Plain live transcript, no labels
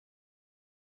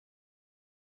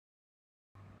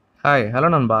Hi hello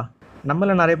நண்பா.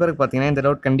 நம்மள நிறைய பேருக்கு பார்த்தீங்கன்னா இந்த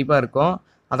டவுட் கண்டிப்பாக இருக்கும்.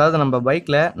 அதாவது நம்ம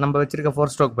பைக்கில் நம்ம வச்சிருக்க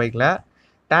 4 ஸ்ட்ரோக் பைக்கில்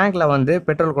டேங்க்கில் வந்து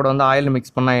பெட்ரோல் கூட வந்து ஆயில்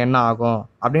மிக்ஸ் பண்ணால் என்ன ஆகும்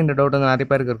அப்படின்ற டவுட் வந்து நிறைய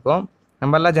பேருக்கு இருக்கும்.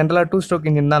 நம்ம எல்லாம் ஜென்ரலாக 2 ஸ்ட்ரோக்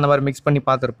இன்ஜின் தான் அந்த மாதிரி மிக்ஸ் பண்ணி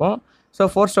பார்த்துருப்போம். ஸோ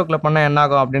 4 ஸ்ட்ரோக்கில் பண்ணால் என்ன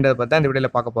ஆகும் அப்படின்றத பற்றி இந்த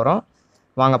வீடியோவில் பார்க்க போகிறோம்.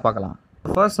 வாங்க பார்க்கலாம்.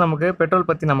 ஃபர்ஸ்ட் நமக்கு பெட்ரோல்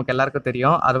பற்றி நமக்கு எல்லாருக்கும்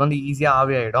தெரியும். அது வந்து ஈஸியாக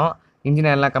ஆவி ஆகிடும்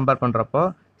இன்ஜின் ஆயிலெலாம் கம்பேர் பண்ணுறப்போ.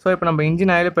 ஸோ இப்போ நம்ம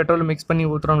இன்ஜின் ஆயில் பெட்ரோல் மிக்ஸ் பண்ணி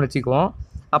ஊற்றுறோம்னு வச்சுக்குவோம்.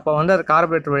 அப்போ வந்து அது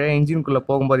கார்பரேட்டர் வழியாக இன்ஜின்குள்ளே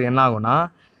போகும்போது என்ன ஆகும்னா,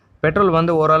 பெட்ரோல்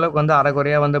வந்து ஓரளவுக்கு வந்து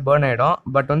அரைக்குறையாக வந்து பேர்ன் ஆகிடும்.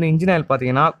 பட் வந்து இன்ஜின் ஆயில்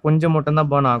பார்த்தீங்கன்னா கொஞ்சம் மட்டும்தான்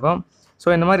பேர்ன் ஆகும். ஸோ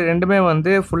இந்த மாதிரி ரெண்டுமே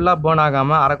வந்து ஃபுல்லாக பேர்ன்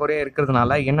ஆகாமல் அரைக்குறையாக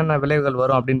இருக்கிறதுனால என்னென்ன விளைவுகள்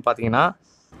வரும் அப்படின்னு பார்த்தீங்கன்னா,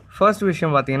 ஃபர்ஸ்ட்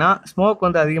விஷயம் பார்த்தீங்கன்னா ஸ்மோக்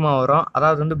வந்து அதிகமாக வரும்.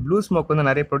 அதாவது வந்து ப்ளூ ஸ்மோக் வந்து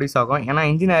நிறைய ப்ரொடியூஸ் ஆகும். ஏன்னா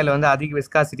இன்ஜின் ஆயில் வந்து அதிக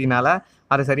விஸ்காசிட்டினால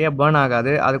அது சரியாக பேர்ன்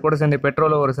ஆகாது. அது கூட சேர்ந்து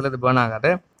பெட்ரோலும் ஒரு சிலது பேர்ன்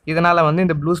ஆகாது. இதனால் வந்து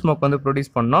இந்த ப்ளூ ஸ்மோக் வந்து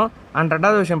ப்ரொடியூஸ் பண்ணோம். அண்ட்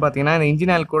ரெண்டாவது விஷயம் பார்த்தீங்கன்னா, இந்த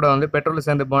இன்ஜின் ஆயில் கூட வந்து பெட்ரோல்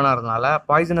சேர்ந்து பேர்ன் ஆகிறதுனால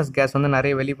பாய்சனஸ் கேஸ் வந்து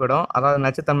நிறைய வெளிப்படும். அதாவது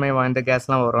நச்சுத்தன்மை வாய்ந்த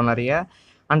கேஸ்லாம் வரும் நிறைய.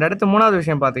 அண்ட் அடுத்து மூணாவது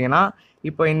விஷயம் பார்த்தீங்கன்னா,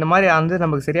 இப்போ இந்த மாதிரி வந்து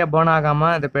நமக்கு சரியாக பேர்ன்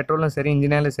ஆகாமல் இந்த பெட்ரோலும் சரி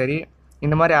இன்ஜின் ஆயிலும் சரி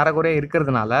இந்த மாதிரி அரைக்குறையாக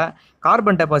இருக்கிறதுனால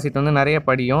கார்பன் டெபாசிட் வந்து நிறைய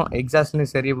படியும்.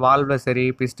 எக்ஸாஸ்ட்லையும் சரி, வால்வில் சரி,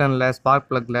 பிஸ்டனில், ஸ்பார்க்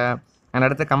ப்ளக்கில், அண்ட்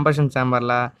அடுத்து கம்பஷன்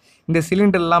சேம்பரில், இந்த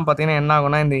சிலிண்டர்லாம் பார்த்தீங்கன்னா என்ன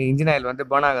ஆகும்னா, இந்த இன்ஜின் ஆயில் வந்து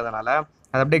பேர்ன் ஆகிறதுனால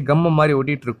அது அப்படியே கம்மு மாதிரி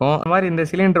ஒட்டிகிட்டு இருக்கும். இந்த மாதிரி இந்த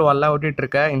சிலிண்டர் வாலில் ஒட்டிகிட்டு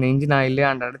இருக்க இந்த இன்ஜின் ஆயில்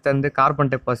அண்ட் அடுத்து வந்து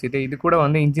கார்பன் டெபாசிட் இது கூட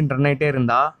வந்து இன்ஜின் ரன் ஆகிட்டே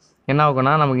இருந்தால் என்ன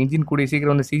ஆகும்னா, நமக்கு இன்ஜின் கூடிய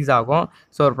சீக்கிரம் வந்து சீஸ் ஆகும்.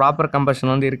 ஸோ ஒரு ப்ராப்பர்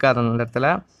கம்பஷன் வந்து இருக்காது அந்த இடத்துல.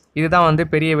 இதுதான் வந்து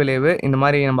பெரிய விளைவு. இந்த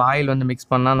மாதிரி நம்ம ஆயில் வந்து மிக்ஸ்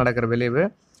பண்ணால் நடக்கிற விளைவு.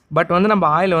 பட் வந்து நம்ம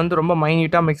ஆயில் வந்து ரொம்ப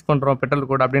மைன்யூட்டாக மிக்ஸ் பண்ணுறோம் பெட்ரோல்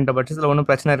கூட அப்படின்ற பட்சத்தில் ஒன்றும்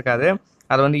பிரச்சனை இருக்காது.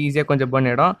 அது வந்து ஈஸியாக கொஞ்சம் பேர்ன்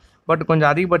ஆகிடும். பட் கொஞ்சம்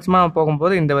அதிகபட்சமாக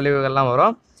போகும்போது இந்த விளைவுகள்லாம்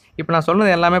வரும். இப்போ நான்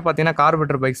சொன்னது எல்லாமே பார்த்தீங்கன்னா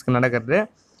கார்பரேட்டர் பைக்ஸ்க்கு நடக்கிறது.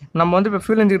 நம்ம வந்து இப்போ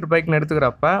ஃபியூல் இன்ஜெக்டர் பைக்னு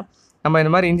எடுத்துக்கிறப்ப நம்ம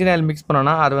இந்த மாதிரி இன்ஜின் ஆயில் மிக்ஸ்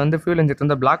பண்ணோன்னா அது வந்து ஃபியூல் இன்ஜெக்டர்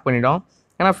வந்து பிளாக் பண்ணிடும்.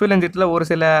 ஏன்னா ஃபியூல் இன்ஜெக்டரில் ஒரு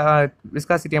சில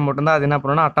விஸ்காசிட்டியை மட்டும்தான் அது என்ன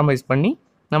பண்ணணும்னா அட்டமைஸ் பண்ணி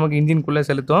நமக்கு இன்ஜின்குள்ளே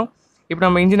செலுத்தும். இப்போ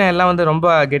நம்ம இன்ஜின் ஆயிலெலாம் வந்து ரொம்ப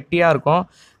கெட்டியாக இருக்கும்.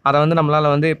 அதை வந்து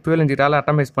நம்மளால் வந்து ஃபியூல் இன்ஜெக்டரால்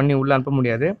அட்டமைஸ் பண்ணி உள்ளே அனுப்ப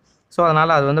முடியாது. ஸோ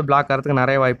அதனால் அது வந்து பிளாக் ஆகிறதுக்கு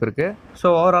நிறைய வாய்ப்பு இருக்குது. ஸோ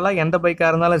ஓவராலாக எந்த பைக்காக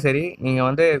இருந்தாலும் சரி, நீங்கள்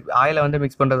வந்து ஆயிலை வந்து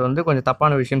மிக்ஸ் பண்ணுறது வந்து கொஞ்சம்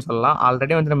தப்பான விஷயம்னு சொல்லலாம்.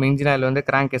 ஆல்ரெடி வந்து நம்ம இன்ஜின் ஆயில் வந்து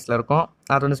கிராங்க் கேஸில் இருக்கும்.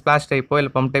 அது வந்து ஸ்ப்ளாஷ் டைப்போ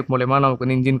இல்லை பம்ப் டைப் மூலமா நமக்கு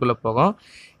வந்து இன்ஜின்குள்ளே போகும்.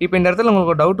 இப்போ இந்த இடத்துல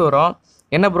உங்களுக்கு ஒரு டவுட் வரும்.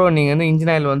 என்ன ப்ரோ நீங்கள் வந்து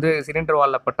இன்ஜின் ஆயில் வந்து சிலிண்டர்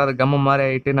வாலில் பட்டு அது கம்மு மாதிரி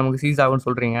ஆகிட்டு நமக்கு சீஸ் ஆகும்னு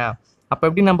சொல்கிறீங்க. அப்போ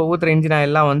எப்படி நம்ம ஊற்றுற இன்ஜின்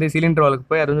ஆயிலெலாம் வந்து சிலிண்டர் வாலுக்கு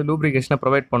போய் அது வந்து லூப்ரிகேஷனை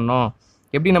ப்ரொவைட் பண்ணணும்,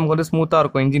 எப்படி நமக்கு வந்து ஸ்மூத்தாக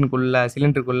இருக்கும் இன்ஜின்குள்ளே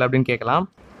சிலிண்டருக்குள்ளே அப்படின்னு கேட்கலாம்.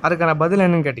 அதுக்கான பதில்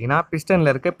என்னன்னு கேட்டிங்கன்னா, பிஸ்டனில்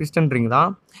இருக்க பிஸ்டன் ரிங் தான்.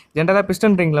 ஜென்ரலாக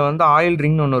பிஸ்டன் ரிங்கில் வந்து ஆயில்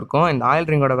ரிங்னு ஒன்று இருக்கும். இந்த ஆயில்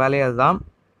ரிங்கோட வேலையே அதுதான்.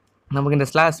 நமக்கு இந்த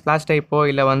ஸ்ப்ளாஷ் டைப்போ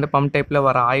இல்லை வந்து பம்ப் டைப்பில்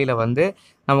வர ஆயிலை வந்து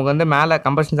நமக்கு வந்து மேலே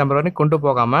கம்பஷன் சேம்பர் வரைக்கும் கொண்டு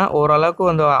போகாமல் ஓரளவுக்கு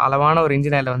வந்து அளவான ஒரு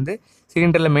இன்ஜின் ஆயிலை வந்து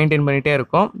சிலிண்டரில் மெயின்டைன் பண்ணிகிட்டே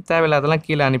இருக்கும். தேவையில்லாதெல்லாம்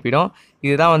கீழே அனுப்பிடும்.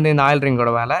 இதுதான் வந்து இந்த ஆயில்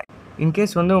ரிங்கோட வேலை.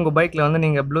 இன்கேஸ் வந்து உங்கள் பைக்கில் வந்து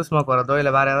நீங்கள் ப்ளூ ஸ்மோக் வரதோ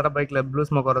இல்லை வேறு ஏதாவது பைக்கில் ப்ளூ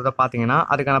ஸ்மோக் வரதோ பார்த்தீங்கன்னா,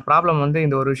 அதுக்கான ப்ராப்ளம் வந்து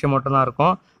இந்த ஒரு விஷயம் மட்டும்தான்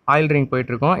இருக்கும். ஆயில் ரிங்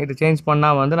போயிட்டுருக்கும். இது சேஞ்ச்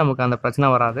பண்ணால் வந்து நமக்கு அந்த பிரச்சனை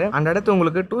வராது. அண்ட் அடுத்து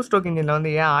உங்களுக்கு 2 ஸ்ட்ரோக் இன்ஜினில்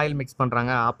வந்து ஏன் ஆயில் மிக்ஸ்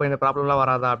பண்ணுறாங்க, அப்போ இந்த ப்ராப்ளம்லாம்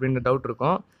வராதா அப்படின்ற டவுட்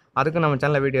இருக்கும். அதுக்கு நம்ம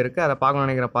சேனலில் வீடியோ இருக்குது. அதை பார்க்கணும்னு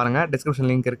நினைக்கிற பாருங்கள். டிஸ்கிரிப்ஷன்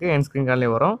லிங்க் இருக்குது. என் ஸ்க்ரீன்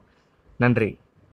கார்ட்லேயும் வரும். நன்றி.